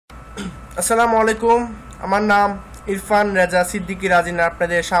আসসালামু আলাইকুম। আমার নাম ইরফান রেজা সিদ্দিকী রাজিন।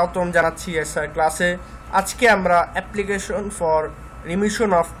 আপনাদের স্বাগতম জানাচ্ছি ERSR ক্লাসে। আজকে আমরা application for remission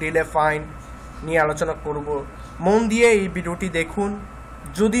of delay fine নিয়ে আলোচনা করব। মন দিয়ে এই ভিডিওটি দেখুন।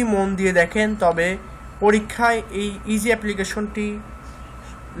 যদি মন দিয়ে দেখেন তবে পরীক্ষায় এই ইজি অ্যাপ্লিকেশনটি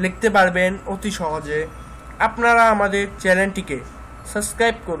লিখতে পারবেন অতি সহজে। আপনারা আমাদের চ্যানেলটিকে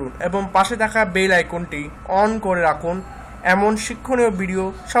সাবস্ক্রাইব করুন এবং পাশে থাকা বেল আইকনটি অন করে রাখুন এমন শিক্ষণীয় ভিডিও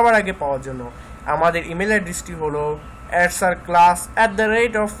সবার আগে পাওয়ার জন্য। আমাদের ইমেল অ্যাড্রেসটি হলো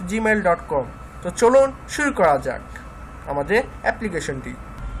ersrclass@gmail.com। তো চলুন শুরু করা যাক আমাদের অ্যাপ্লিকেশনটি।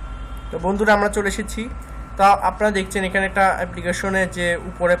 তো বন্ধুরা, আমরা চলে এসেছি। তা আপনারা দেখছেন এখানে একটা অ্যাপ্লিকেশনে যে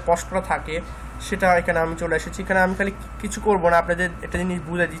উপরে প্রশ্নটা থাকে সেটা এখানে আমি চলে এসেছি। এখানে আমি খালি কিছু করবো না, আপনাদের একটা জিনিস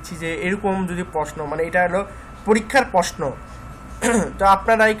বুঝে দিচ্ছি যে এরকম যদি প্রশ্ন, মানে এটা হলো পরীক্ষার প্রশ্ন, তো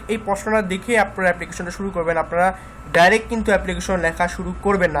আপনারা এই প্রশ্নটা দেখে আপনারা অ্যাপ্লিকেশনটা শুরু করবেন। আপনারা ডাইরেক্ট কিন্তু অ্যাপ্লিকেশন লেখা শুরু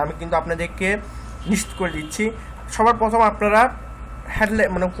করবেন না, আমি কিন্তু আপনাদেরকে নিশ্চিত করে দিচ্ছি। সবার প্রথম আপনারা হেডলাইন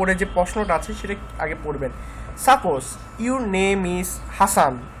মানে উপরে যে প্রশ্নটা আছে সেটা আগে পড়বেন। Suppose your name is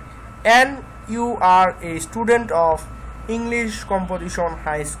Hasan and you are a student of English Composition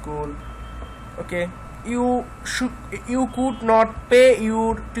High School. Okay, you could not pay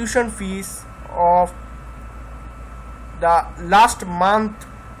your tuition fees of the last month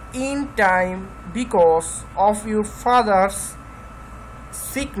in time because of your father's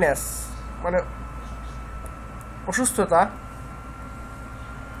sickness, মানে অসুস্থতা.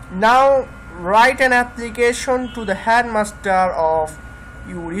 Now write an application to the headmaster of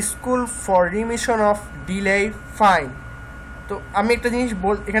your school for remission of delay fine. তো আমি একটা জিনিস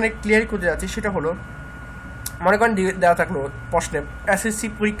এখানে clear করতে যাচ্ছি, সেটা হলো মনে করেন দেওয়া থাকলো প্রশ্নে SSC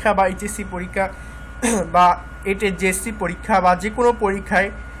পরীক্ষা বা HSC পরীক্ষা বা HSC পরীক্ষা বা যে কোনো পরীক্ষায়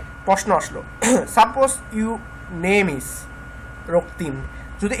প্রশ্ন আসলো। সাপোজ ইউ নেম ইজ রক্তিম,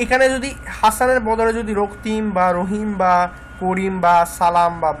 যদি এখানে যদি হাসানের বদলে যদি রক্তিম বা রহিম বা করিম বা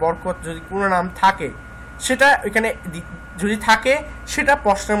সালাম বা বরকত যদি কোনো নাম থাকে, সেটা এখানে যদি থাকে সেটা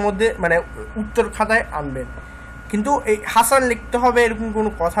প্রশ্নের মধ্যে মানে উত্তর খাতায় আনবেন। কিন্তু এই হাসান লিখতে হবে এরকম কোনো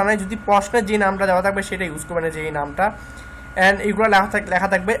কথা নাই। যদি প্রশ্নের যে নামটা দেওয়া থাকবে সেটা ইউজ করবেন, যে এই নামটা। অ্যান্ড এইগুলো লেখা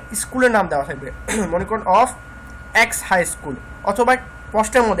থাকবে স্কুলের নাম দেওয়া থাকবে, মনে করুন অফ এক্স হাই স্কুল, অথবা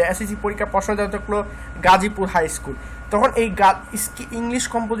প্রশ্নের মধ্যে SSC পরীক্ষার প্রশ্ন দেওয়া থাকলো গাজীপুর হাই স্কুল, তখন এই ইংলিশ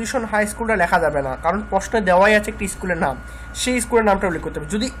কম্পোজিশন হাই স্কুলটা লেখা যাবে না, কারণ প্রশ্নে দেওয়াই আছে একটি স্কুলের নাম, সেই স্কুলের নামটা উল্লেখ করতে হবে।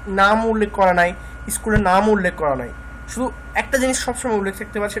 যদি নাম উল্লেখ করা নাই, স্কুলের নাম উল্লেখ করা নাই, শুধু একটা জিনিস সবসময় উল্লেখ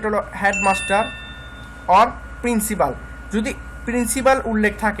থাকতে পারে, সেটা হলো হেডমাস্টার অর প্রিন্সিপাল। যদি প্রিন্সিপাল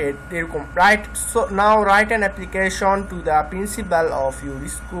উল্লেখ থাকে এরকম নাও write an application to the principal of your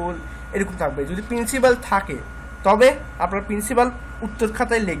school, এরকম থাকবে। যদি প্রিন্সিপাল থাকে তবে আপনার প্রিন্সিপাল উত্তর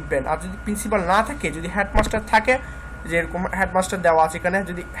খাতায় লিখবেন। আর যদি প্রিন্সিপাল না থাকে, যদি হেডমাস্টার থাকে, যে এরকম হেডমাস্টার দেওয়া আছে এখানে,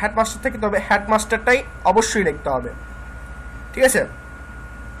 যদি হেডমাস্টার থাকে তবে হেডমাস্টারটাই অবশ্যই লিখতে হবে, ঠিক আছে?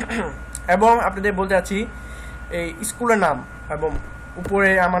 এবং আপনাদের বলতে চাচ্ছি এই স্কুলের নাম এবং উপরে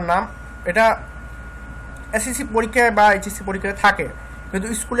আমার নাম, এটা SSC পরীক্ষায় বা HSC পরীক্ষায় থাকে, কিন্তু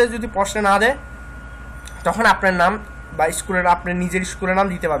স্কুলে যদি প্রশ্নে না দেয় তখন আপনার নাম বা স্কুলের আপনার নিজের স্কুলের নাম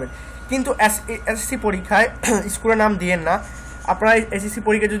দিতে পারবেন। কিন্তু SSC পরীক্ষায় স্কুলের নাম দিয়েন না। আপনারা SSC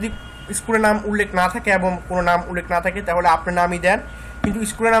পরীক্ষায় যদি স্কুলের নাম উল্লেখ না থাকে এবং কোনো নাম উল্লেখ না থাকে তাহলে আপনার নামই দেন, কিন্তু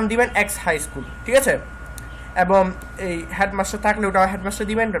স্কুলের নাম দিবেন এক্স হাই স্কুল, ঠিক আছে? এবং এই হেডমাস্টার থাকলে ওটা হেডমাস্টার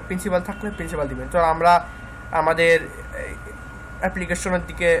দিবেন, প্রিন্সিপাল থাকলে প্রিন্সিপাল দিবেন। তো আমরা আমাদের অ্যাপ্লিকেশনের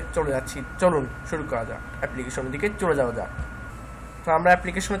দিকে চলে যাচ্ছি। চলুন শুরু করা যাক, অ্যাপ্লিকেশনের দিকে চলে যাওয়া যাক। তো আমরা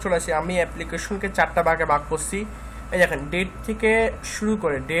অ্যাপ্লিকেশনে চলে আসি। আমি অ্যাপ্লিকেশনকে 4টা ভাগে ভাগ করছি। এই দেখেন, ডেট থেকে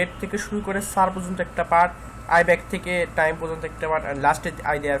শুরু করে সার পর্যন্ত একটা পার্ট, আই ব্যাক থেকে টাইম পর্যন্ত একটা পার্ট, আর লাস্টে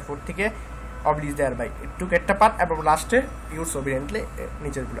আই দেয়ার ফোর থেকে অবলিজ দেয়ার বাই একটু একটা পার্ট, এবং লাস্টে ইউজ ওবিডিয়েন্টলি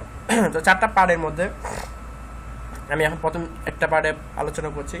নিচেরগুলো। তো 4টা পার্টের মধ্যে আমি এখন প্রথম একটা পার্টে আলোচনা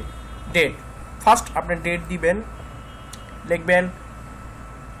করছি। ডেট। ফার্স্ট আপনি ডেট দিবেন, লিখবেন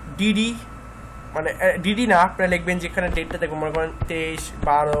ডিডি, মানে ডিডি না, আপনারা লিখবেন যেখানে ডেটটা দেখবেন, মনে করেন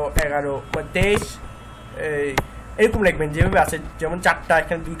 23/12/11 বা 23 এরকম লিখবেন, যেভাবে আছে, যেমন 4টা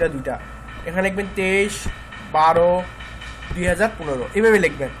এখানে 2টা, এখানে লিখবেন 23/12/2015 এইভাবে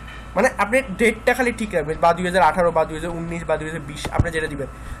লিখবেন। মানে আপনি ডেটটা খালি ঠিক রাখবেন, বা 2018 বা 2019 বা 2020 আপনি যেটা দিবেন।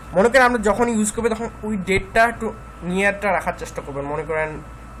 মনে করেন আপনি যখন ইউজ করবেন তখন ওই ডেটটা একটু নিয়ারটা রাখার চেষ্টা করবেন। মনে করেন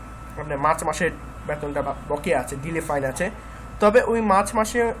আপনার মার্চ মাসের বেতনটা বা বকেয়া আছে, ডিলে ফাইন আছে, তবে ওই মার্চ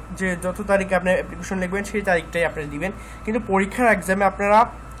মাসে যে যত তারিখে আপনি অ্যাপ্লিকেশন লিখবেন সেই তারিখটাই আপনি দিবেন। কিন্তু পরীক্ষার এক্সামে আপনারা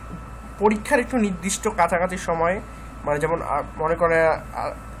পরীক্ষার একটু নির্দিষ্ট কাছাকাছি সময়ে, মানে যেমন মনে করে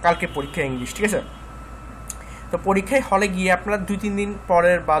কালকে পরীক্ষা ইংলিশ, ঠিক আছে? তো পরীক্ষায় হলে গিয়ে আপনারা 2-3 দিন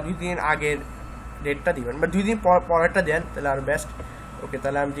পরের বা 2 দিন আগের ডেটটা দিবেন, বা 2 দিন পরেরটা দেন, তাহলে আর বেস্ট। ওকে,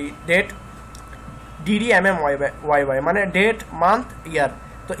 তাহলে আমি ডেট DDMMYY মানে ডেট মান্থ ইয়ার।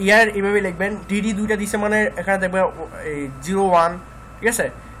 তো ইয়ার এইভাবে লিখবেন। ডিডি দুইটা দিছে মানে এখানে থাকবে 01, ঠিক আছে,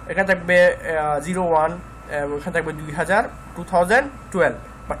 এখানে থাকবে 01, এখানে থাকবে 2012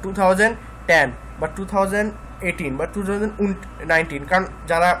 বা 2010 বা 2018 বা 2019। কারণ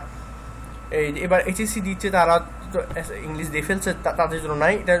যারা এবার এইচএসসি দিচ্ছে তারা তো ইংলিশ দিয়ে ফেলছে, তাদের জন্য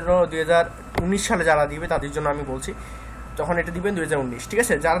নাই, এটা হলো 2019 সালে যারা দিবে তাদের জন্য আমি বলছি, তখন এটা দিবেন 2019, ঠিক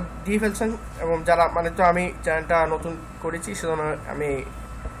আছে। যারা দিয়ে ফেলছেন এবং যারা মানে, তো আমি চ্যানেলটা নতুন করেছি সেজন্য আমি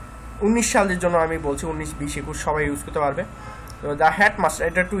 19 সালের জন্য আমি বলছি, 19, 20, 21 সবাই ইউজ করতে পারবে। তো দ্য হেডমাস্টার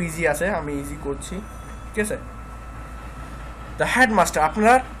এটা একটু ইজি আছে, আমি ইজি করছি, ঠিক আছে। দ্য হেডমাস্টার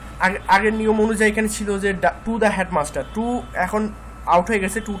আপনার আগের নিয়ম অনুযায়ী এখানে ছিল যে টু দ্য হেডমাস্টার, টু এখন আউট হয়ে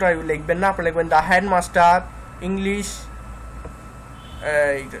গেছে, টুটা লিখবেন না, আপনি লিখবেন দ্য হেডমাস্টার ইংলিশ,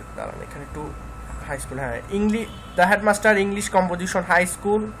 দাঁড়ান এখানে টু হাই স্কুল, হ্যাঁ English, the headmaster English composition high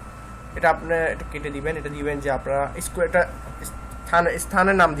school, এটা আপনার এটা কেটে দিবেন, এটা দিবেন যে আপনারা স্কুল, এটা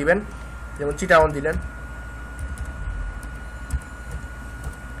স্থানের নাম দিবেন, যেমন চিটাগং দিলেন।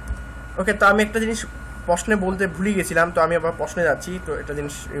 ওকে, তো আমি একটা জিনিস প্রশ্নে বলতে ভুলে গেছিলাম, তো আমি আবার প্রশ্নে যাচ্ছি। তো এটা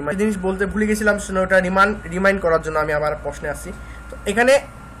জিনিস বলতে ভুলে গেছিলাম, ওটা রিমাইন্ড করার জন্য আমি আবার প্রশ্নে আসছি। তো এখানে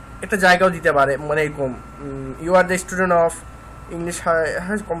একটা জায়গাও দিতে পারে, মানে এরকম you are the student of English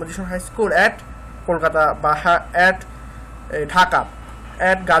composition high school at Kolkata বা অ্যাট ঢাকা,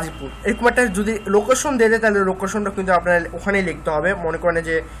 অ্যাট গাজীপুর, এরকম একটা যদি লোকেশন দিয়ে দেয় তাহলে লোকেশনটা কিন্তু আপনার ওখানেই লিখতে হবে। মনে করেন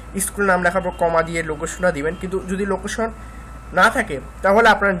যে স্কুল নাম লেখার পর কমা দিয়ে লোকেশনটা দিবেন, কিন্তু যদি লোকেশন না থাকে তাহলে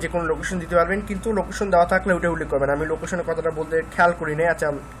আপনার যে কোনো লোকেশন দিতে পারবেন, কিন্তু লোকেশন দেওয়া থাকলে ওটা উল্লেখ করবেন। আমি লোকেশনের কথাটা বলতে খেয়াল করি নাই, আচ্ছা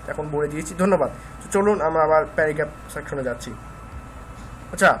এখন বলে দিয়েছি, ধন্যবাদ। তো চলুন আমরা আবার প্যারাগ্রাফ সেকশনে যাচ্ছি।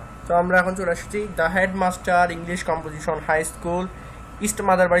 আচ্ছা, তো আমরা এখন চলে এসেছি the headmaster English composition high school, east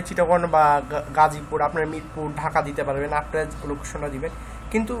Madarbari, Chittagong বা গাজীপুর, আপনার মিরপুর, ঢাকা দিতে পারবেন, আপনার লোকেশনটা দিবেন।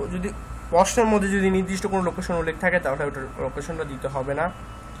 কিন্তু যদি প্রশ্নের মধ্যে যদি নির্দিষ্ট কোনো লোকেশন উল্লেখ থাকে তাহলে ওটার লোকেশনটা দিতে হবে না।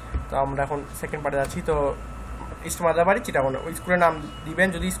 তো আমরা এখন সেকেন্ড পার্টে যাচ্ছি। তো ইস্ট মাদারবাড়ি, চিটাগং, ওই স্কুলের নাম দিবেন,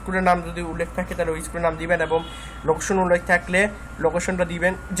 যদি স্কুলের নাম যদি উল্লেখ থাকে তাহলে ওই স্কুলের নাম দিবেন, এবং লোকেশন উল্লেখ থাকলে লোকেশনটা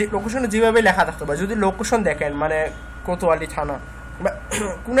দিবেন, যে লোকেশনে যেভাবে লেখা থাকতে হবে। যদি লোকেশন দেখেন মানে কোতোয়ালি থানা বা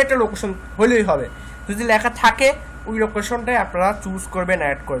কোনো একটা লোকেশন হলেই হবে, যদি লেখা থাকে ওই লোকেশনটাই আপনারা চুজ করবেন,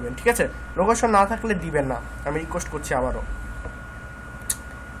 অ্যাড করবেন, ঠিক আছে। লোকেশন না থাকলে দিবেন না, আমি রিকোয়েস্ট করছি আবারও,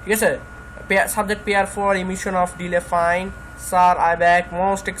 ঠিক আছে। Subject pair for remission of delay fine, sir I back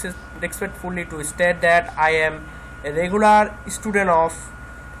most respectfully to state that I am a regular student of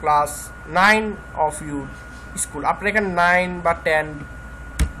class 9 of your school. আপনি এখানে 9 বা 10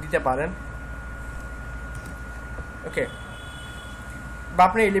 দিতে পারেন, ওকে, বা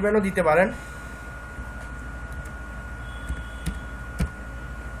আপনি 11ও দিতে পারেন।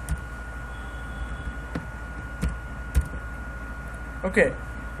 ওকে,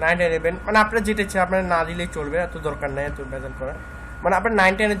 9, 11 মানে আপনার যেটা ইচ্ছে আপনার না দিলেই চলবে, এত দরকার নেই এত ভেজাল করা। মানে আপনার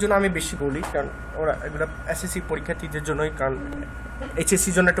 9, 10-এর জন্য আমি বেশি বলি, কারণ ওরা এগুলো এসএসসি পরীক্ষার্থীদের জন্যই, কারণ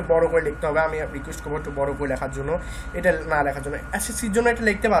এইচএসসির জন্য একটু বড় করে লিখতে হবে। আমি রিকোয়েস্ট করবো একটু বড় করে লেখার জন্য, এটা না লেখার জন্য। এসএসসির জন্য এটা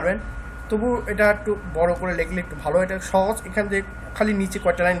লিখতে পারবেন, তবু এটা একটু বড় করে লিখলে একটু ভালো, এটা সহজ। এখান থেকে খালি নিচে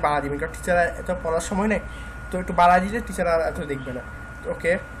কয়টা লাইন বাড়া দিবেন, কারণ টিচাররা এত পড়ার সময় নেই, তো একটু বাড়া দিলে টিচাররা এত দেখবে না।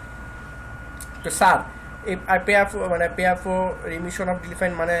 ওকে, তো sir pair for remission of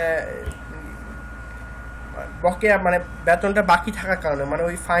define মানে বকেয়া, মানে বেতনটা বাকি থাকার কারণে, মানে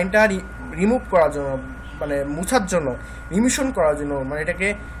ওই ফাইনটা রিমুভ করার জন্য, মানে মুছার জন্য, রিমিশন করার জন্য, মানে এটাকে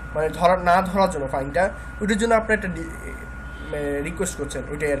মানে ধরার জন্য ফাইনটা, ওইটার জন্য আপনার একটা রিকোয়েস্ট করছেন,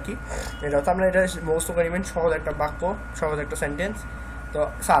 ওইটাই আর কি। এটা তো আপনার এটা মোস্ট করে নেবেন, সহজ একটা বাক্য, সহজ একটা সেন্টেন্স। তো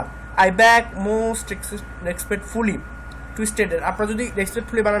sir I back most respectfully two state, আপনারা যদি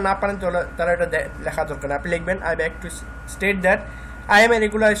রেসপেক্টফুলি বানান না পারেন তাহলে এটা লেখা দরকার না, আপনি লিখবেন I back to state that I M a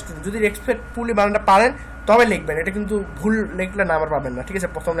regular student. যদি রেসপেক্টফুলি বানানটা পারেন তবে লিখবেন, এটা কিন্তু ভুল লিখলে নাম্বার পাবেন না, ঠিক আছে।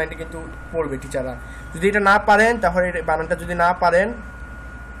 প্রথম লাইনটা কিন্তু পড়বে টিচাররা, যদি এটা না পারেন তাহলে বানানটা যদি না পারেন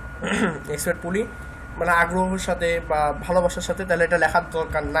রেসপেক্টফুলি মানে আগ্রহের সাথে বা ভালোবাসার সাথে, তাহলে এটা লেখার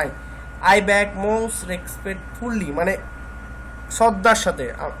দরকার নাই। আই ব্যাক মোস্ট রেসপেক্টফুলি মানে শ্রদ্ধার সাথে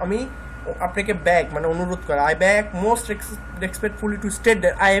আমি আপনাকে ব্যাক মানে অনুরোধ করে, I back most respectfully two state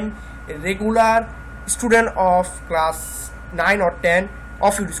that I am regular student of class 9 or 10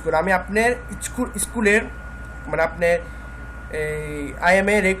 of your school. আমি আপনার স্কুলের মানে আপনার I M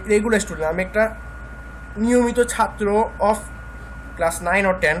a regular student, আমি একটা নিয়মিত ছাত্র অফ ক্লাস 9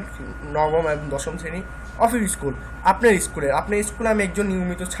 or 10 নবম এবং দশম শ্রেণী অফ ইউর স্কুল, আপনার স্কুলে আমি একজন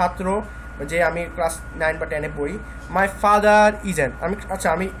নিয়মিত ছাত্র, যে আমি ক্লাস 9 বা 10-এ পড়ি। মাই ফাদার ইজ অ্যান,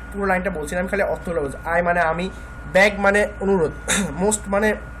 আমি পুরো লাইনটা বলছি না, আমি খালি অর্থগুলো বলছি। আই মানে আমি, ব্যাগ মানে অনুরোধ, মোস্ট মানে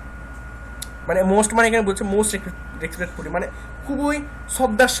এখানে বলছে মোস্ট রেসপেক্টফুলি মানে খুবই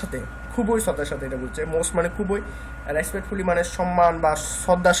শ্রদ্ধার সাথে এটা বলছে। মোস্ট মানে খুবই, রেসপেক্টফুলি মানে সম্মান বা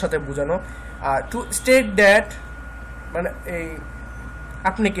শ্রদ্ধার সাথে বোঝানো। আর টু স্টেট দ্যাট মানে এই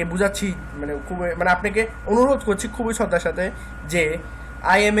আপনাকে বোঝাচ্ছি মানে খুবই মানে আপনাকে অনুরোধ করছি খুবই শ্রদ্ধার সাথে যে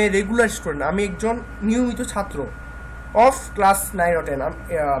I M a regular student, আমি একজন নিয়মিত ছাত্র অফ ক্লাস 9 or 10,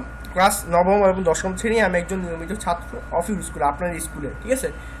 ক্লাস 9 এবং 10 শ্রেণী আমি একজন নিয়মিত ছাত্র অফ ইউর স্কুল, আপনার স্কুলে, ঠিক আছে।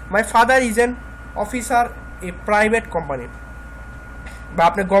 My father is an officer A private company, বা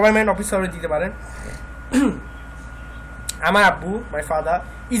আপনি গভর্নমেন্ট অফিসারও দিতে পারেন। আমার আব্বু, মাই ফাদার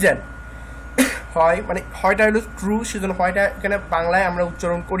ইজ এন, হয় মানে হয়টা হলো ট্রু, সেজন্য হয়টা এখানে বাংলায় আমরা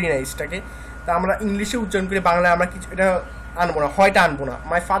উচ্চারণ করি না ইসটাকে, তা আমরা ইংলিশে উচ্চারণ করি, বাংলায় আমরা কিছু এটা আনবো না, হয়টা আনবো না।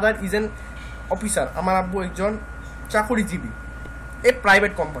 My father is an officer, আমার আব্বু একজন চাকরিজীবী এ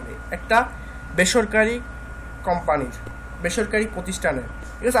প্রাইভেট কোম্পানি, একটা বেসরকারি কোম্পানির, বেসরকারি প্রতিষ্ঠানের,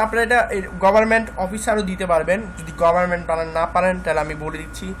 ঠিক আছে। আপনারা এটা গভর্নমেন্ট অফিসারও দিতে পারবেন, যদি গভর্নমেন্ট বানান না পারেন তাহলে আমি বলে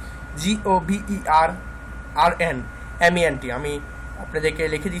দিচ্ছি GOVERNMENT, আমি আপনাদেরকে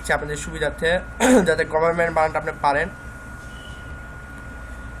লিখে দিচ্ছি আপনাদের সুবিধার্থে যাতে গভর্নমেন্ট বানানটা আপনি পারেন।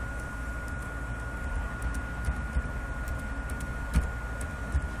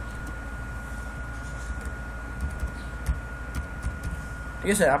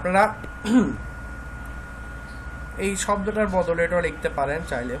 ঠিক আছে, আপনারা এই শব্দটার বদলে এটাও লিখতে পারেন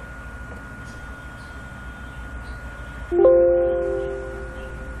চাইলে।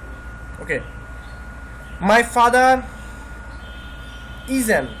 ওকে, my father is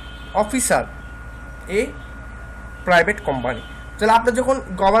an officer A private company. তাহলে আপনার যখন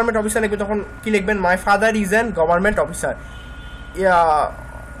গভর্নমেন্ট অফিসার লিখবেন তখন কি লিখবেন? My father is an government officer,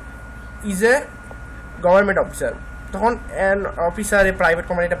 is a government officer, তখন an officer A private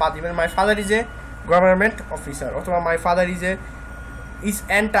company এটা বাদ দিবেন। My father is a government officer, অথবা my father is a, is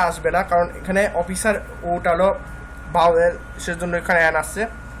অ্যানটা আসবে না কারণ এখানে অফিসার ওটা হলো ভাওয়েল, সেজন্য এখানে অ্যান আসছে।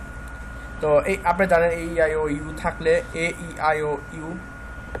 তো এই আপনি জানেন AEIOU থাকলে AEIOU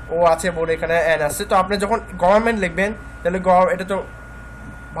ও আছে বলে এখানে অ্যান আসছে। তো আপনি যখন গভর্নমেন্ট লিখবেন তাহলে এটা তো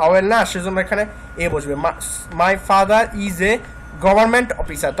ভাওয়েল না, সেজন্য এখানে এ বসবে। My father is a government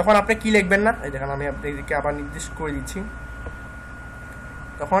officer, তখন আপনি কি লিখবেন না, এই দেখেন আমি আপনাদেরকে আবার নির্দেশ করে দিচ্ছি,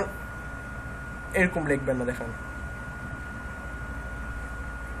 তখন এরকম লিখবেন না, দেখেন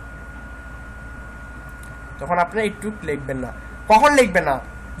তখন আপনি একটু লিখবেন না। কখন লিখবেন না?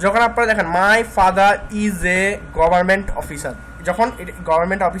 যখন আপনারা দেখেন my father is a government officer, যখন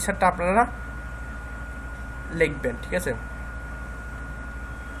গভর্নমেন্ট অফিসারটা আপনারা লিখবেন, ঠিক আছে।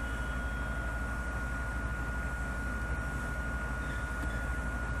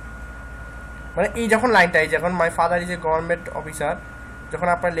 মানে এই যখন লাইনটা, এই যখন my father is a government officer যখন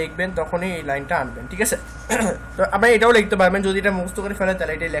আপনারা লিখবেন তখনই এই লাইনটা আনবেন, ঠিক আছে। তো আপনারা এটাও লিখতে পারবেন, যদি এটা মুখস্থ করে ফেলেন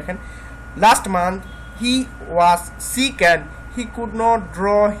তাহলে এটাই লেখেন। Last month he was sick and he could not draw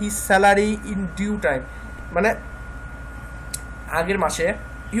his salary in due time, মানে আগের মাসে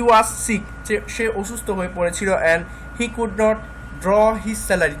হি ওয়াজ সিক, সে অসুস্থ হয়ে পড়েছিল, and he could not draw his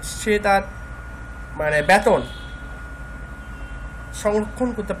salary, সে তার মানে বেতন সংরক্ষণ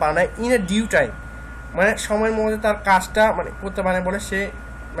করতে পারে না, ইন এ ডিউ টাইম, মানে সময়ের মধ্যে তার কাজটা মানে করতে পারে বলে সে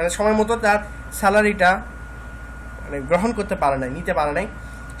মানে সময় মতো তার স্যালারিটা মানে গ্রহণ করতে পারে নাই, নিতে পারে নাই,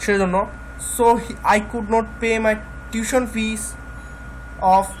 সেজন্য so I could not pay my tuition fees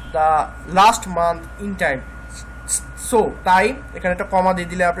of the last month in time. So তাই, এখানে একটা কমা দিয়ে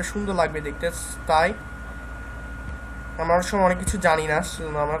দিলে আপনার সুন্দর লাগবে দেখতে, তাই আমার সময় অনেক কিছু জানি না,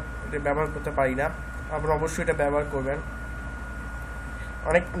 সেজন্য আমরা এটা ব্যবহার করতে পারি না, আপনারা অবশ্যই এটা ব্যবহার করবেন।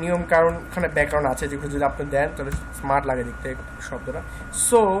 অনেক নিয়ম কারণ এখানে ব্যাকগ্রাউন্ড আছে যেগুলো যদি আপনি দেন তাহলে স্মার্ট লাগে দেখতে শব্দটা।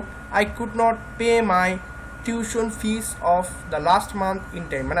 So I could not pay my tuition fees of the last month in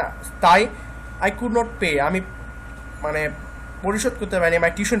time, মানে তাই আই কুড নট পে, আমি মানে পরিশোধ করতে পারিনি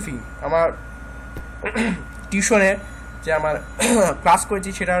মাই টিউশন ফি, আমার টিউশনের যে আমার ক্লাস করেছি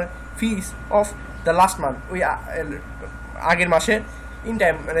সেটার ফিস অফ দ্য লাস্ট মান্থ, ওই আগের মাসে ইন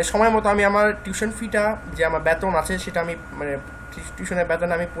টাইম, মানে সময় মতো আমি আমার টিউশন ফিটা যে আমার বেতন আছে সেটা আমি মানে টিউশনের বেতন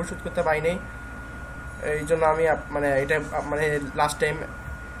আমি পরিশোধ করতে পারি নাই, এই জন্য আমি মানে এটা মানে লাস্ট টাইম,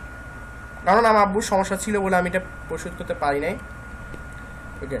 কারণ আমার আব্বুর সমস্যা ছিল বলে আমি এটা পরিশোধ করতে পারি নাই।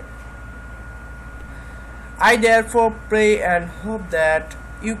 ওকে, I therefore pray and hope that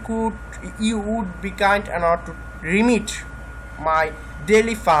you would be kind enough to remit my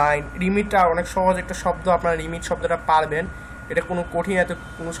daily fine. রিমিটটা অনেক সহজ একটা শব্দ, আপনারা রিমিট শব্দটা পারবেন, এটা কোনো কঠিন এত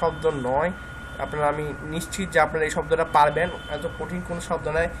কোনো শব্দ নয়, আপনারা আমি নিশ্চিত যে আপনারা এই শব্দটা পারবেন, এত কঠিন কোনো শব্দ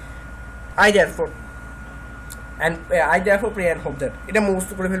নয়। I therefore pray and hope that, এটা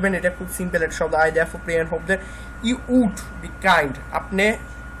মুখস্থ করে ফেলবেন, এটা খুব সিম্পল একটা শব্দ। I therefore pray and hope that you would be kind, আপনি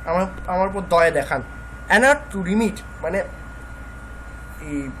আমার উপর দয়া দেখান, and not to remit মানে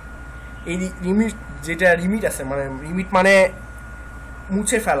এই এই লিমিট যেটা লিমিট আছে, মানে লিমিট মানে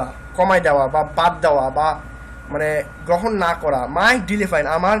মুছে ফেলা, কমায় দেওয়া বা বাদ দেওয়া বা মানে গ্রহণ না করা। মাই ডিলে ফাইন,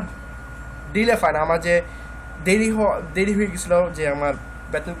 আমার ডিলে ফাইন, আমার যে দেরি হয়ে গেছিলো যে আমার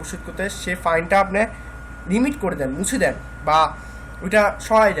বেতন পরিশোধ করতে, সে ফাইনটা আপনি লিমিট করে দেন, মুছে দেন বা ওইটা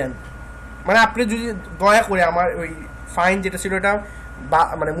সরাই দেন। মানে আপনি যদি দয়া করে আমার ওই ফাইন যেটা ছিল ওটা বা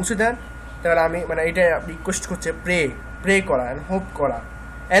মানে মুছে দেন, তাহলে আমি মানে এটা রিকোয়েস্ট করছে, প্রে করা অ্যান্ড হোপ করা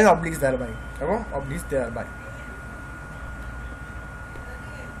অ্যান্ড অবলিক্স দেয়ার বাই, এবং অবলিক্স দেয়ার বাই।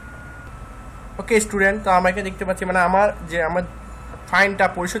 ওকে স্টুডেন্ট, তো আমাকে দেখতে পাচ্ছি মানে আমার ফাইনটা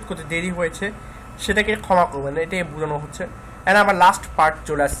পরিশোধ করতে দেরি হয়েছে সেটাকে ক্ষমা করবেন, এটাই বোঝানো হচ্ছে। অ্যান্ড আমার লাস্ট পার্ট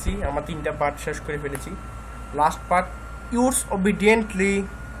চলে আসছি, আমার 3টা পার্ট শেষ করে ফেলেছি। লাস্ট পার্ট, ইউর্স ওবিডিয়েন্টলি,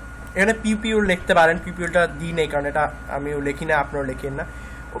 এখানে পিপিউল লিখতে পারেন, পিপিউলটা দিই নেই কারণ এটা আমিও লিখি না, আপনারাও লেখেন না।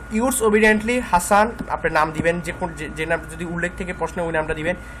 ইউর্স ওবিডিয়েন্টলি হাসান, আপনার নাম দিবেন, যে নাম যদি উল্লেখ থেকে প্রশ্ন ওই নামটা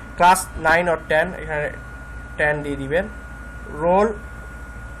দিবেন। ক্লাস 9 or 10, এখানে 10 দিয়ে দিবেন। রোল,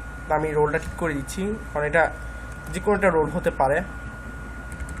 আমি রোলটা ঠিক করে দিচ্ছি কারণ এটা যে কোনো একটা রোল হতে পারে।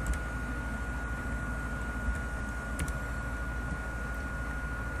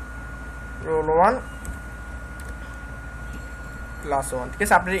 রোল 1 ক্লাস 1, ঠিক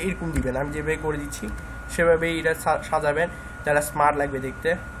আছে, আপনারা এরকম দিবেন, আমি যেভাবে করে দিচ্ছি সেভাবেই এটা সাজাবেন, যারা স্মার্ট লাগবে দেখতে।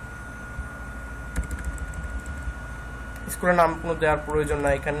 স্কুলের নাম কোনো দেওয়ার প্রয়োজন না,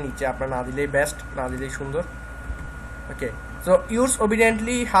 এখানে নিচে আপনার না দিলেই বেস্ট, না দিলেই সুন্দর। ওকে, so yours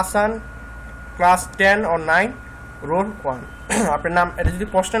obediently Hasan, class 10 or 9, role 1। আপনার নাম, এটা যদি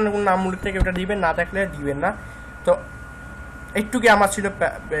প্রশ্নের কোনো নাম উল্লেখ থেকে ওটা দিবেন, না থাকলে দিবেন না। তো একটুকি আমার ছিল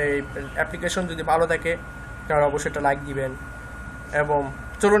অ্যাপ্লিকেশন, যদি ভালো থাকে তাহলে অবশ্যই একটা লাইক দিবেন। এবং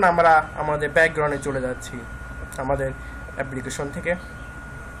চলুন আমরা আমাদের ব্যাকগ্রাউন্ডে চলে যাচ্ছি আমাদের অ্যাপ্লিকেশন থেকে।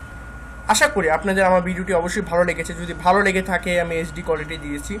 আশা করি আপনাদের আমার ভিডিওটি অবশ্যই ভালো লেগেছে। যদি ভালো লেগে থাকে, আমি এইচডি কোয়ালিটি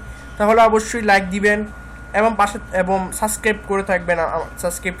দিয়েছি, তাহলে অবশ্যই লাইক দিবেন এবং সাবস্ক্রাইব করে থাকবেন,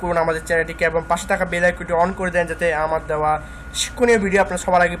 সাবস্ক্রাইব করুন আমাদের চ্যানেলটিকে, এবং পাশে থাকা বেল আইকনটি অন করে দেন যাতে আমার দেওয়া শিক্ষণীয় ভিডিও আপনারা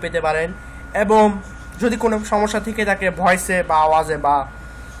সবার আগে পেতে পারেন। এবং যদি কোনো সমস্যা থেকে থাকে ভয়েসে বা আওয়াজে বা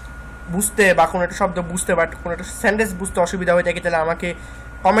বুঝতে বা কোনো একটা শব্দ বুঝতে বা কোনো একটা সেন্টেন্স বুঝতে অসুবিধা হয়ে থাকে, তাহলে আমাকে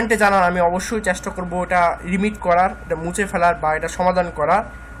কমেন্টে জানান, আমি অবশ্যই চেষ্টা করব এটা লিমিট করার, এটা মুছে ফেলার বা এটা সমাধান করার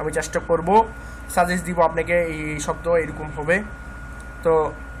আমি চেষ্টা করব, সাজেস্ট দিব আপনাকে এই শব্দ এরকম হবে। তো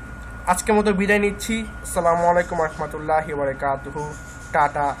আজকের মতো বিদায় নিচ্ছি। আসসালামু আলাইকুম রহমতুল্লাহি ওয়া বারাকাতুহু।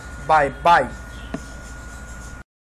 Tata, bye bye.